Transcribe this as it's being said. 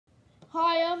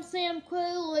Hi, I'm Sam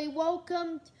Clearly.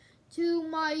 Welcome to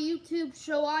my YouTube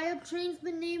show. I have changed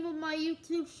the name of my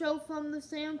YouTube show from the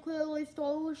Sam Clearly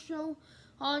Star Wars Show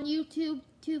on YouTube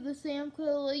to the Sam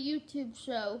Clearly YouTube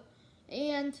Show.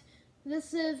 And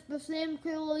this is the Sam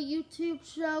Clearly YouTube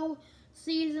Show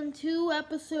Season 2,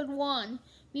 Episode 1.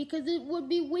 Because it would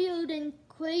be weird and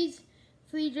crazy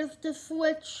just to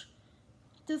switch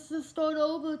to start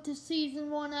over to Season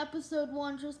 1, Episode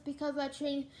 1 just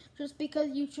because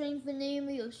you changed the name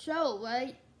of your show,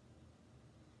 right?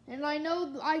 And I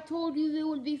know I told you there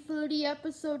would be 30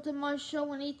 episodes of my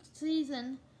show in each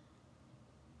season,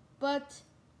 but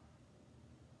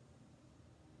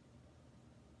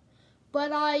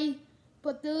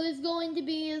there is going to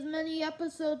be many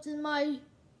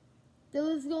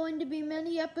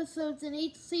episodes in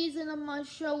each season of my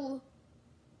show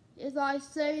as I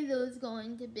say there's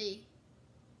going to be.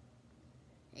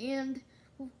 And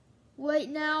right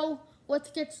now, let's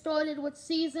get started with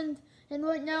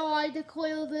right now I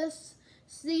declare this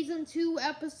Season 2,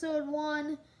 Episode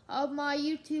 1 of my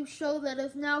YouTube show that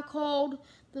is now called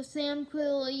the Sam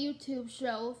Clearly YouTube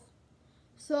Show.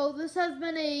 So this has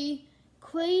been a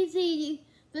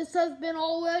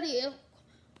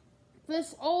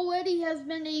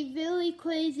very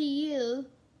crazy year,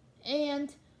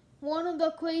 and one of the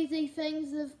crazy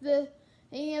things is the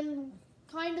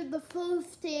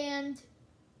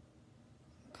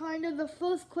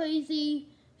crazy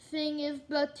thing is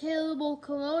the terrible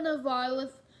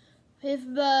coronavirus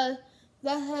that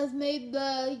has made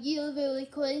the year very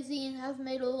crazy and has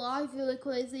made our life very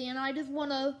crazy. And I just want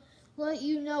to let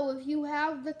you know, if you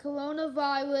have the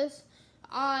coronavirus,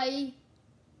 I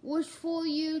wish for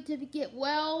you to get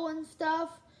well and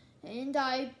stuff, and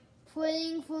I'm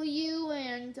praying for you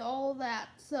and all that,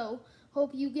 so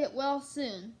hope you get well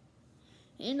soon.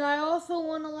 And I also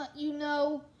want to let you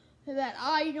know that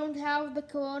I don't have the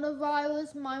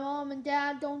coronavirus. My mom and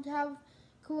dad don't have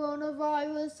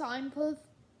coronavirus.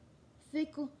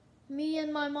 Me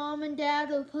and my mom and dad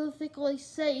are perfectly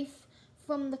safe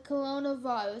from the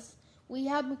coronavirus.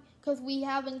 Because we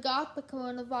haven't got the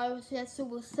coronavirus yet, so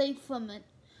we're safe from it.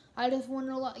 I just want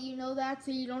to let you know that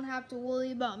so you don't have to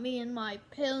worry about me and my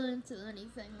parents or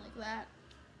anything like that.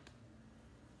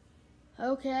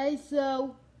 Okay,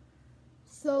 so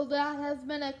it has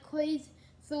been a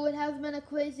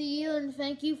crazy year, and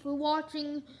thank you for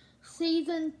watching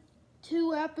Season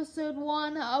 2, Episode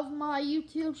 1 of my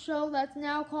YouTube show that's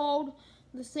now called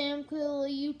the Sam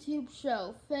Clearly YouTube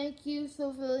Show. Thank you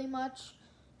so very much.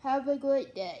 Have a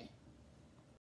great day.